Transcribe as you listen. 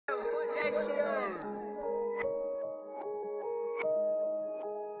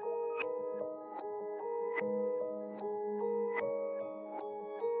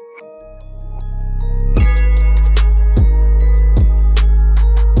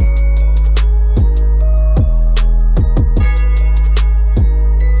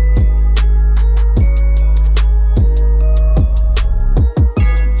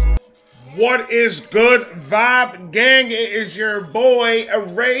What is good, Vibe Gang? It is your boy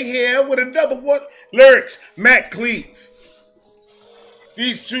Ray here with another one. Lyrics, Matt Cleev.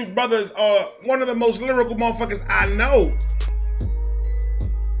 These two brothers are one of the most lyrical motherfuckers I know.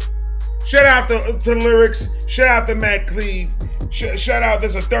 Shout out to Lyrics. Shout out to Matt Cleev. Shout out.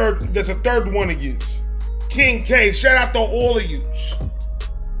 There's a third one of yous. KingK. Shout out to all of yous.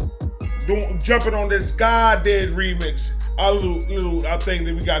 Jumping on this goddamn remix. Our little thing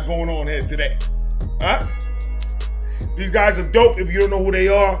that we got going on here today. Huh? These guys are dope. If you don't know who they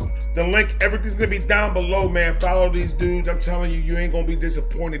are, the link, everything's gonna be down below, man. Follow these dudes. I'm telling you, you ain't gonna be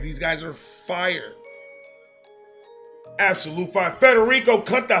disappointed. These guys are fire. Absolute fire. Federico,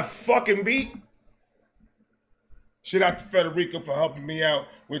 cut the fucking beat. Shout out to Federico for helping me out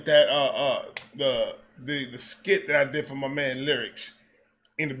with that the skit that I did for my man Lyrics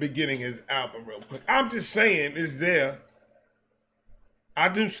in the beginning of his album real quick. I'm just saying, it's there. I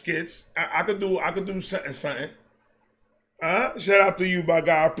do skits. I could do something. Shout out to you, my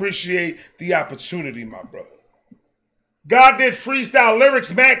guy. I appreciate the opportunity, my brother. God did freestyle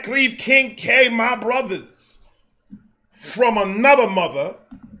lyrics, Matt Cleev, KingK, my brothers. From another mother.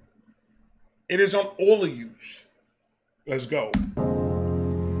 It is on all of you. Let's go.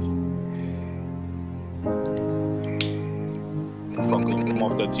 I'm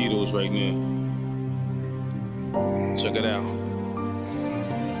off the Tito's right now. Check it out.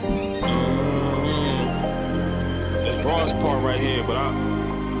 That's Ron's part right here, but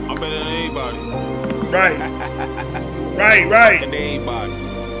I'm better than anybody. Right. right. Than anybody.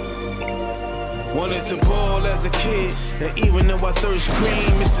 Wanted to ball as a kid, and even though I thirst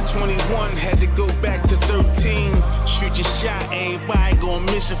cream, Mr. 21 had to go back to 13. Shoot your shot, everybody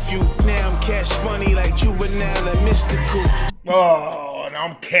gonna miss a few. Now I'm cash money like Juvenile and Mystical. Oh, now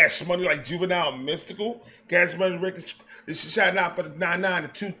I'm cash money like Juvenile and Mystical. Cash money records. This is shot out for the 99 to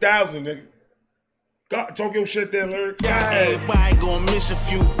 2000, nigga. God, talk your shit there, Lyrics. Everybody gonna miss a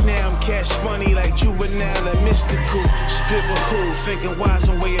few. Now I'm cash money like Juvenile and Mystical. Spit with who? Thinking wise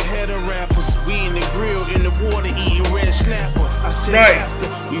and way ahead of rappers. We in the grill, in the water, eating red snapper. I said after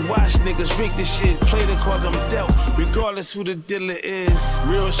we watch niggas rig this shit, play the cards I'm dealt, regardless who the dealer is.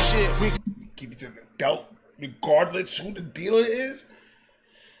 Real shit. We give you to the dealt, regardless who the dealer is.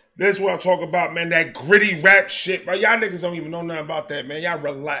 That's what I talk about, man. That gritty rap shit, bro. Y'all niggas don't even know nothing about that, man. Y'all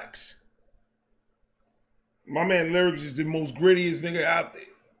relax. My man Lyrics is the most grittiest nigga out there.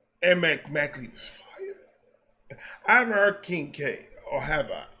 And Matt Cleev is fire. I haven't heard KingK, or have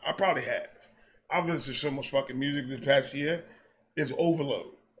I? I probably have. I've listened to so much fucking music this past year. It's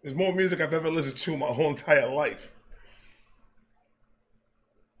overload. There's more music I've ever listened to in my whole entire life.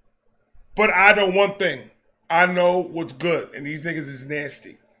 But I know one thing. I know what's good, and these niggas is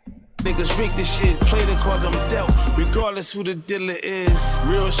nasty. Niggas rig this shit, play the cards I'm dealt, regardless who the dealer is.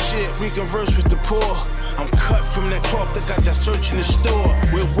 Real shit, we converse with the poor. I'm cut from that cloth that got y'all searching the store.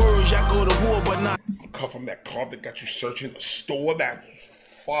 With words, y'all go to war, but not. I'm cut from that cloth that got you searching the store. That's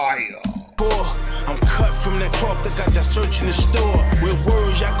fire. I'm cut from that cloth that got y'all searching the store. With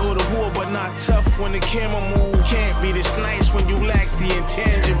words, y'all go to war, but not tough when the camera move. Can't be this nice when you lack the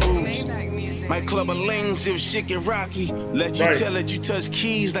intangibles. My club of lanes if shit get rocky. Let you tell it, you touch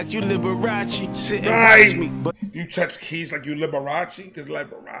keys like you Liberace. Sit and watch me. But you touch keys like you Liberace? Because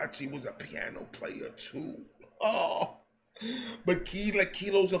Liberace was a piano player too. Oh. But key like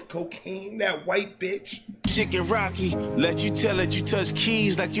kilos of cocaine, that white bitch. Shit get rocky. Let you tell it, you touch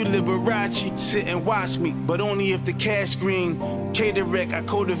keys like you Liberace. Sit and watch me, but only if the cash green. K-Direct, I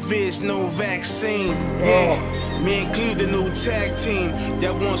code the viz, no vaccine. Yeah, me and Cleev the new tag team.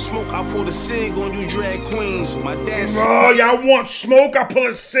 Y'all want smoke, I pull the cig on you drag queens. My dad's y'all want smoke, I pull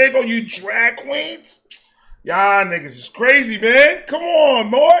a cig on you drag queens? Y'all niggas is crazy, man. Come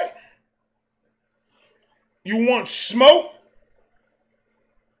on, boy. You want smoke?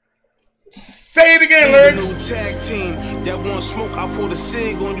 Say it again, Lyrics. New tag team. Y'all want smoke, I pull the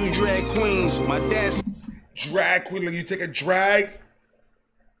cig on you drag queens. My dad's drag queen, like you take a drag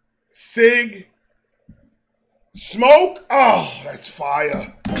cig. Smoke? Oh, that's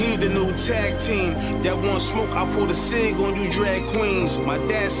fire. Cleev the new tag team. That one smoke, I pulled a cig on you drag queens. My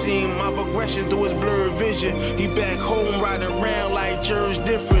dad seen my progression through his blurred vision. He back home riding around like Jer's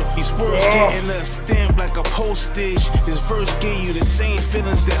different. He swerves getting a stamp like a postage. His verse gave you the same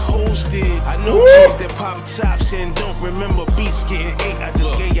feelings that hoes did. I know kids that pop tops and don't remember beats getting 8. I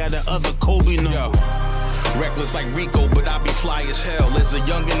just gave y'all the other Kobe number. Reckless like Rico, but I be fly as hell. As a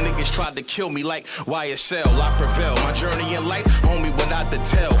younger niggas tried to kill me like YSL. I prevail, my journey in life, homie, without the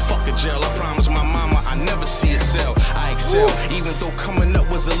tell. Fuck a jail, I promise my mama I never see a cell. I excel, even though coming up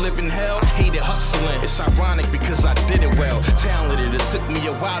was a living hell. Hated hustling, it's ironic because I did it well. Talented, it took me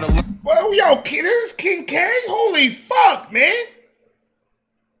a while to learn. Well, yo, this is KingK? Holy fuck, man.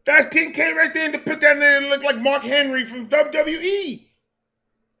 That's KingK right there, and to put that in there and look like Mark Henry from WWE.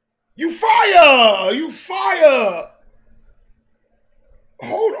 You fire! You fire!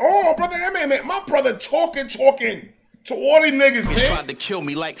 Hold on, brother. That man, my brother talking to all these niggas, man. They tried to kill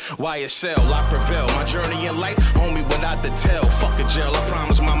me like YSL. I prevail. My journey in life, homie, without the tell. Fuck a jail. I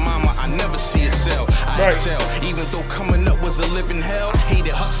promise my mama I never see a cell. I excel, even though coming up was a living hell.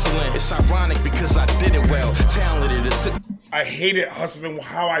 Hated hustling. It's ironic because I did it well. Talented, it took. I hated hustling.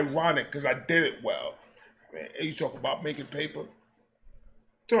 How ironic, because I did it well. Man, you talk about making paper.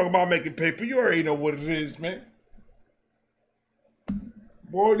 Talk about making paper. You already know what it is, man.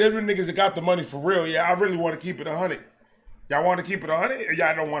 Boy, them niggas that got the money for real. Yeah, I really want to keep it 100. Y'all want to keep it 100? Or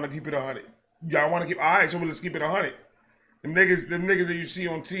y'all don't want to keep it 100? Y'all want to keep... All right, so let's keep it 100. Them niggas that you see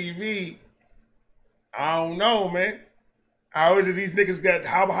on TV, I don't know, man. How is it these niggas got...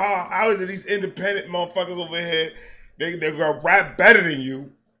 How is it these independent motherfuckers over here, they're gonna rap better than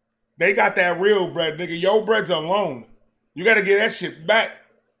you? They got that real bread, nigga. Your bread's alone. You got to get that shit back.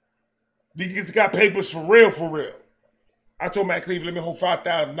 Niggas got papers for real, for real. I told Matt Cleev, let me hold $5,000.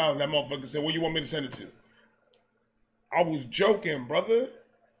 That motherfucker said, where you want me to send it to? I was joking, brother.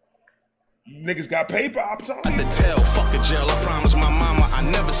 Niggas got paper, I'm telling you. The tell, fuck a jail, I promise my mama I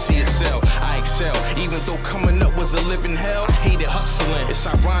never see a cell. I excel, even though coming up was a living hell. Hated hustling, it's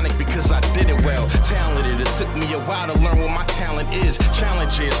ironic because I did it well. Talented, it took me a while to learn what my talent is.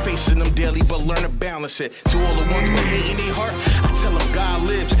 Challenges, facing them daily, but learn to balance it. To all the ones with hate in their heart, I tell them God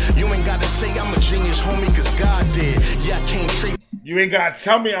lives. You ain't gotta say I'm a genius, homie, cause God did. Yeah, I came straight. You ain't gotta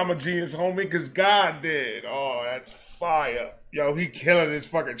tell me I'm a genius, homie, cause God did. Oh, that's fire. Yo, he killing this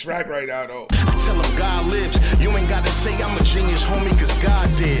fucking track right now, though. I tell him God lives. You ain't gotta say I'm a genius, homie, cause God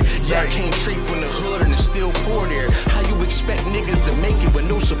did. Yeah, I came straight from the hood and it's still poor there. How you expect niggas to make it with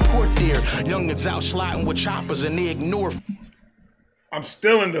no support there? Youngins out sliding with choppers and they ignore. I'm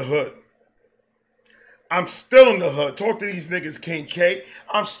still in the hood. I'm still in the hood. Talk to these niggas, KingK.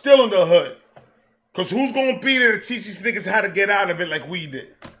 I'm still in the hood. Cause who's gonna be there to teach these niggas how to get out of it like we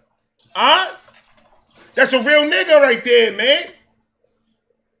did? Huh? That's a real nigga right there, man.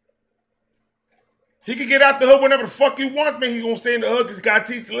 He can get out the hood whenever the fuck he wants, man. He gonna stay in the hood because he gotta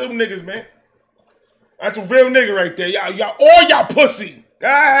teach the little niggas, man. That's a real nigga right there. Y'all, all y'all pussy.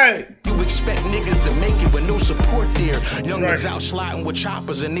 Hey. You expect niggas to make it with no support there. Youngins out sliding with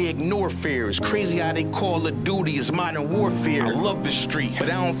choppers and they ignore fear. It's crazy how they Call of Duty is modern warfare. I love the street, but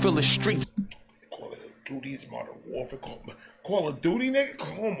I don't feel the streets. Call of Duty is modern warfare. Call of Duty, nigga?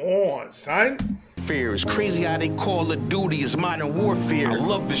 Come on, son. It's crazy how they Call of Duty is modern warfare. I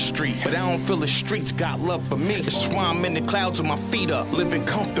love the street, but I don't feel the streets got love for me. It's why I'm in the clouds with my feet up, living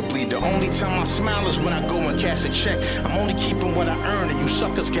comfortably. The only time I smile is when I go and cash a check. I'm only keeping what I earn, and you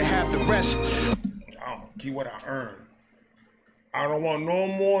suckers can have the rest. I don't keep what I earn. I don't want no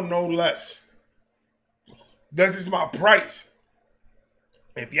more, no less. This is my price.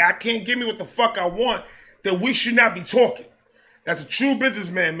 If y'all can't give me what the fuck I want, then we should not be talking. That's a true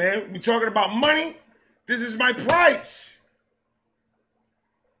businessman, man. We talking about money. This is my price.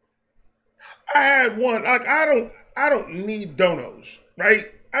 I had one. Like I don't need donos,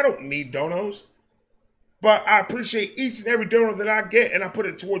 right? I don't need donos. But I appreciate each and every dono that I get, and I put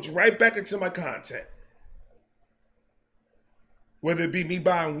it towards right back into my content. Whether it be me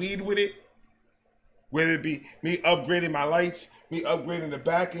buying weed with it, whether it be me upgrading my lights, me upgrading the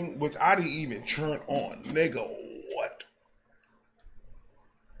backing, which I didn't even turn on. Nigga, what?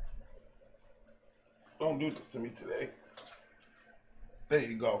 Don't do this to me today. There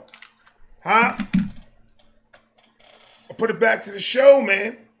you go. Huh? I put it back to the show,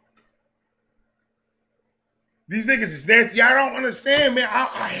 man. These niggas is nasty. I don't understand, man.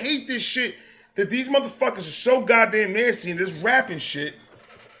 I hate this shit that these motherfuckers are so goddamn nasty in this rapping shit.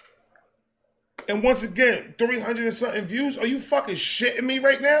 And once again, 300 and something views. Are you fucking shitting me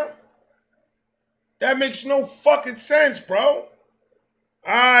right now? That makes no fucking sense, bro.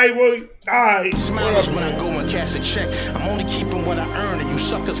 Alright. Smiles when I go and cash a check. I'm only keeping what I earn, and you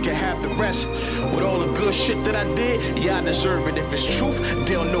suckers can have the rest. With all the good shit that I did, yeah, I deserve it. If it's truth,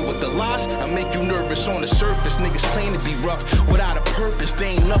 they'll know what the lies. I make you nervous on the surface. Niggas claim to be rough without a purpose. They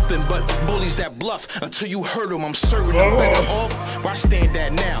ain't nothing but bullies that bluff. Until you hurt them, I'm certain I'm better off where I stand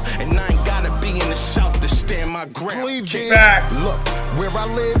at now. And I ain't gotta be in the South to stand my ground. Cleev, look, where I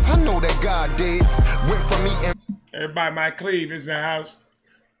live, I know that God did. Went from me and everybody, Matt Cleev is in the house.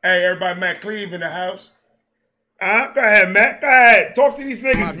 Hey, everybody, Matt Cleev in the house. Go ahead, Matt. Go ahead. Talk to these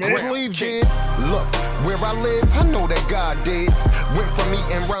niggas, man. Cleev did. Look, where I live, I know that God did. Went from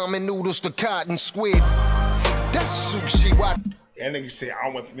eating ramen noodles to cotton squid. That's sushi. Why? That nigga say, I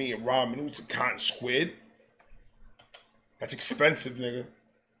went from eating ramen noodles to cotton squid. That's expensive, nigga.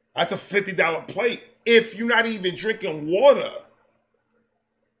 That's a $50 plate if you're not even drinking water.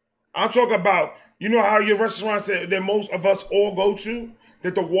 I'm talking about, you know how your restaurants that most of us all go to,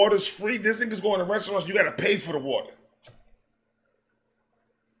 that the water's free? This nigga's going to restaurants, you got to pay for the water.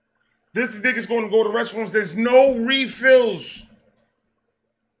 This nigga's going to go to restaurants, there's no refills.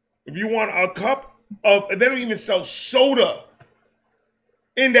 If you want a cup of, they don't even sell soda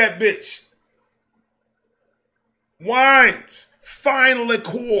in that bitch. Wines, fine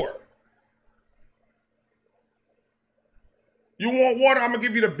liqueur. You want water? I'm going to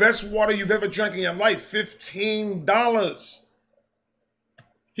give you the best water you've ever drank in your life. $15.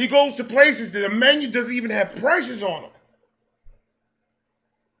 He goes to places that the menu doesn't even have prices on them.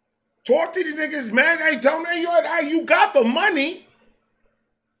 Talk to these niggas, man. Hey, tell me you got the money.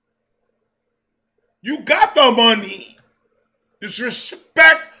 You got the money. Just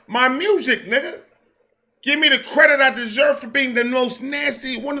respect my music, nigga. Give me the credit I deserve for being the most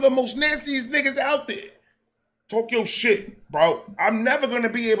nasty, one of the most nastiest niggas out there. Talk your shit, bro. I'm never gonna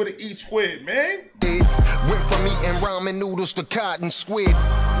be able to eat squid, man. Went from eating ramen noodles to cotton squid.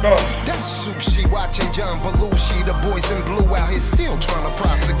 That's sushi. Watching John Belushi, the boys in blue out here still trying to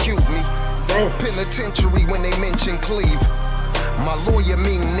prosecute me. Penitentiary when they mention Cleev. My lawyer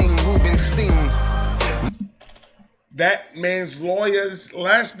Ming Ning Rubenstein. That man's lawyer's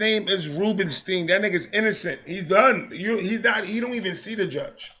last name is Rubenstein. That nigga's innocent. He's done. He's not. He don't even see the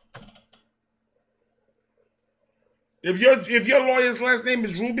judge. If your lawyer's last name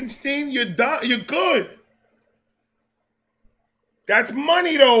is Rubenstein, you're done. You're good. That's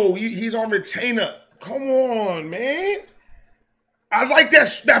money though. He's on retainer. Come on, man. I like that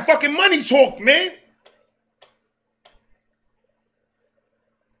fucking money talk, man.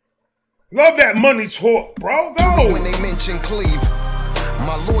 Love that money talk, bro. Go. When they mention Cleev,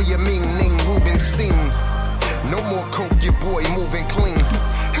 my lawyer Ming Ning Rubenstein. No more coke, your boy moving clean.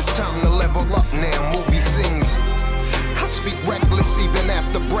 It's time to level up now. Movie sings. I speak reckless even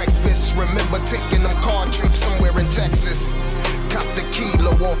after breakfast. Remember taking them car trips somewhere in Texas. Cop the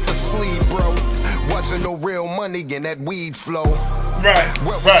kilo off the sleeve, bro. Wasn't no real money in that weed flow. Right.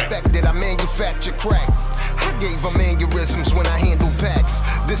 Well respected, I manufacture crack. I gave him aneurysms when I handled packs.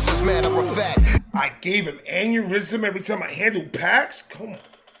 This is matter of fact. I gave him aneurysm every time I handled packs? Come on.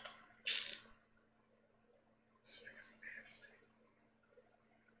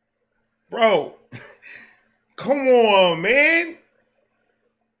 Bro. Come on, man.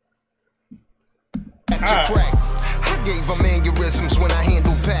 Crack. I gave him aneurysms when I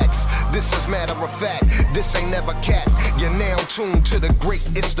handled packs. This is matter of fact. This ain't never cat. You're now tuned to the great.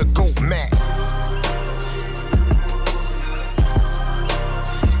 It's the GOAT Mac.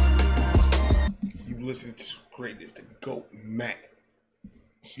 You listen to great. It's the GOAT Mac.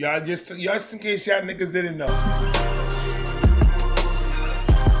 Y'all just in case y'all niggas didn't know.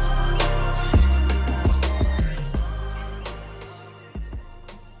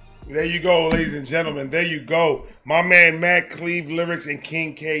 There you go, ladies and gentlemen. There you go. My man, Matt Cleev Lyrics and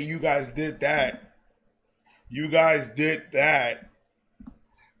KingK. You guys did that. You guys did that.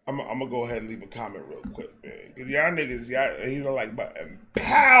 I'm going to go ahead and leave a comment real quick, man. Because y'all niggas, he's like,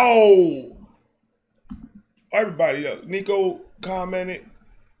 pow! Everybody, Nico commented.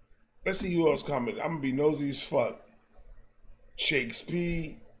 Let's see who else commented. I'm going to be nosy as fuck.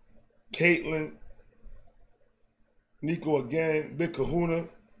 Shakespeare, Caitlin, Nico again, Big Kahuna.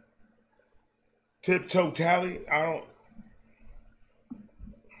 Tiptoe Tally, I'm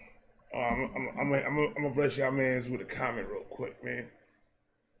gonna bless y'all mans with a comment real quick, man.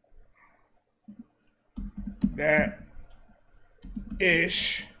 That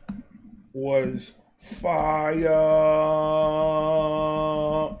ish was fire.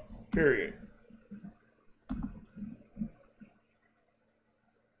 Period.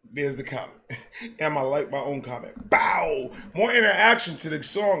 There's the comment. And I like my own comment. Bow! More interaction to the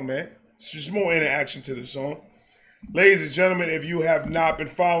song, man. It's just more interaction to the song. Ladies and gentlemen, if you have not been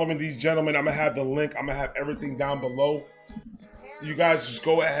following these gentlemen, I'm going to have the link. I'm going to have everything down below. You guys just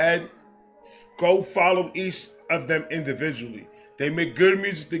go ahead. Go follow each of them individually. They make good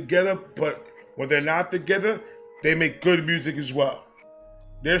music together, but when they're not together, they make good music as well.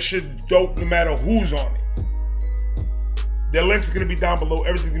 Their shit's dope no matter who's on it. Their links are going to be down below.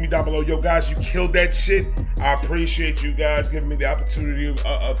 Everything's going to be down below. Yo, guys, you killed that shit. I appreciate you guys giving me the opportunity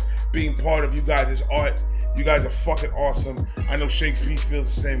of being part of you guys' art. You guys are fucking awesome. I know Shakes Peace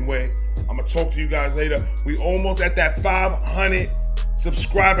feels the same way. I'm going to talk to you guys later. We almost at that 500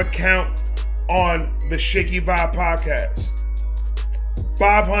 subscriber count on the Shaky Vibe podcast.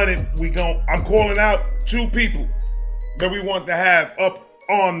 500, I'm calling out 2 people that we want to have up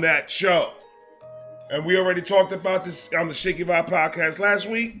on that show. And we already talked about this on the Shaky Vibe podcast last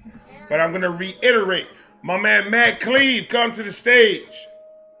week, but I'm going to reiterate. My man Mad Cleev, come to the stage.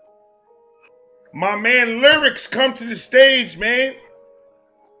 My man Lyrics, come to the stage, man.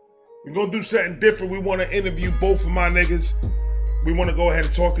 We're going to do something different. We want to interview both of my niggas. We want to go ahead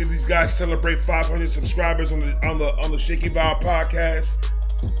and talk to these guys, celebrate 500 subscribers on the Shaky Vibe podcast.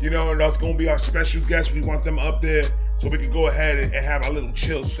 You know, and that's going to be our special guest. We want them up there so we can go ahead and have a little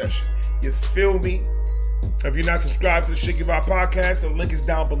chill session. You feel me? If you're not subscribed to the Shaky Vibe podcast, the link is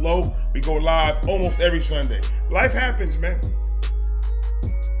down below. We go live almost every Sunday. Life happens, man.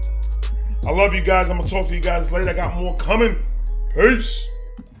 I love you guys. I'm going to talk to you guys later. I got more coming. Peace.